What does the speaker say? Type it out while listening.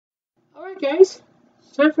Alright guys,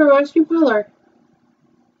 it's time for ice cream parlor.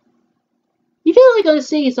 You feel like gonna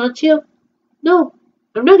sneeze, don't you? No,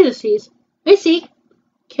 I'm not gonna sneeze. I see.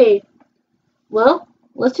 Okay, well,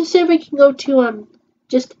 let's just say we can go to,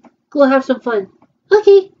 just go have some fun.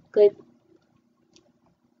 Okay, good.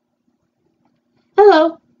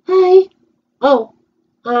 Hello. Hi. Oh,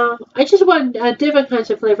 I just want different kinds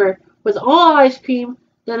of flavor. With all ice cream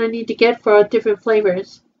that I need to get for different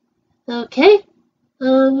flavors. Okay,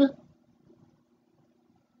 um,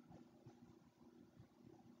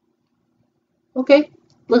 okay.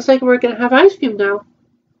 Looks like we're gonna have ice cream now.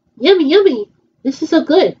 Yummy, yummy. This is so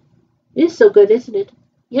good. It is so good, isn't it?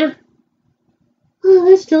 Yeah. Oh,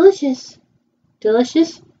 that's delicious.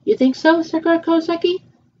 Delicious? You think so, Sakura Kawasaki?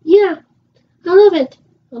 Yeah, I love it.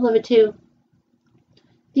 I love it too.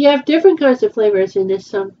 You have different kinds of flavors in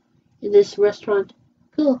this restaurant.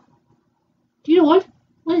 Cool. Do you know what?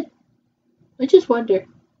 What? I just wonder.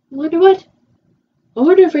 I wonder what? I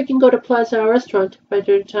wonder if we can go to Plaza restaurant by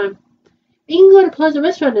dinner time. We can go to Plaza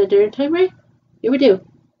restaurant at dinner time, right? Yeah, we do.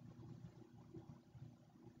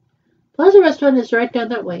 Plaza restaurant is right down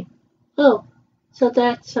that way. Oh, so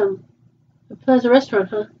that's a Plaza restaurant,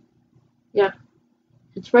 huh? Yeah.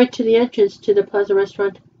 It's right to the entrance to the Plaza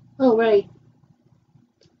restaurant. Oh, right.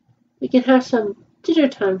 We can have some dinner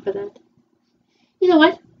time for that. You know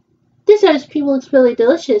what? This ice cream looks really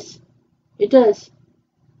delicious. It does.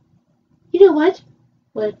 You know what?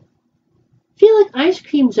 What? I feel like ice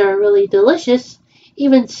creams are really delicious.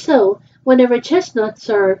 Even so, whenever chestnuts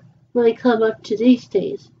are really come up to these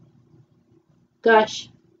days. Gosh,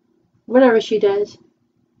 whatever she does.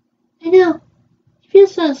 I know. It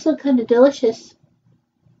feels so kind of delicious.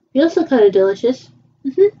 Feels so kind of delicious.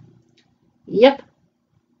 Yep.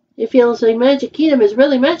 It feels like Magic Kingdom is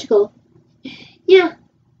really magical. Yeah.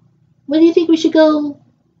 When do you think we should go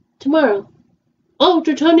tomorrow? Oh,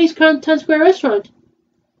 to Tony's Town Square restaurant.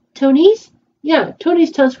 Tony's? Yeah,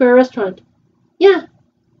 Tony's Town Square restaurant. Yeah,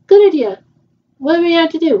 good idea. What do we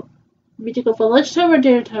have to do? We to go for lunchtime or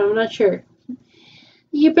dinner time? I'm not sure.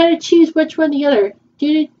 You better choose which one or the other.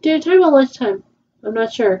 Dinner time or lunchtime? I'm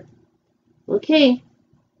not sure. Okay,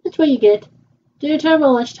 that's what you get. Dinner time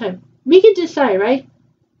or lunchtime? We can decide, right?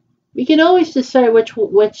 We can always decide which I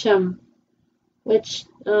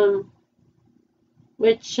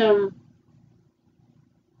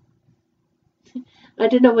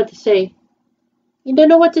don't know what to say. You don't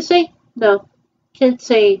know what to say? No. Can't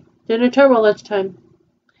say dinner time or lunchtime.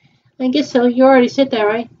 I guess so. You already said that,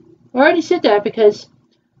 right? I already said that because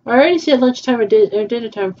I already said lunchtime or dinner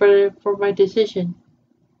time for my decision.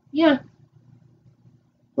 Yeah.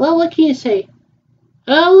 Well, what can you say?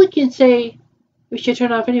 Oh, we can say we should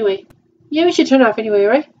turn off anyway. Yeah, we should turn off anyway,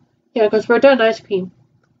 right? Yeah, because we're done ice cream.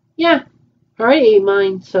 Yeah. I already ate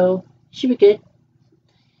mine, so should be good.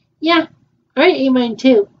 Yeah. I already ate mine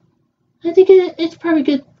too. I think it's probably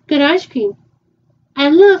good ice cream. I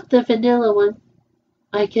love the vanilla one.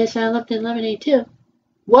 I guess I love the lemonade too.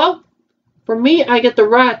 Well, for me, I get the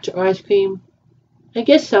rat ice cream. I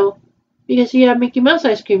guess so. Because you have Mickey Mouse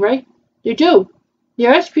ice cream, right? You do. The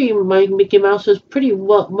ice cream, like Mickey Mouse, is pretty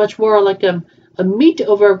much more like a meat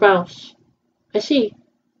over a mouse. I see.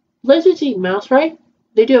 Lizards eat mouse, right?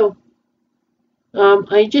 They do.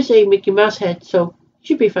 I just ate Mickey Mouse head, so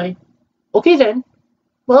should be fine. Okay then.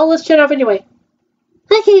 Well, let's turn off anyway.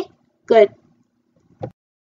 Okay. Good.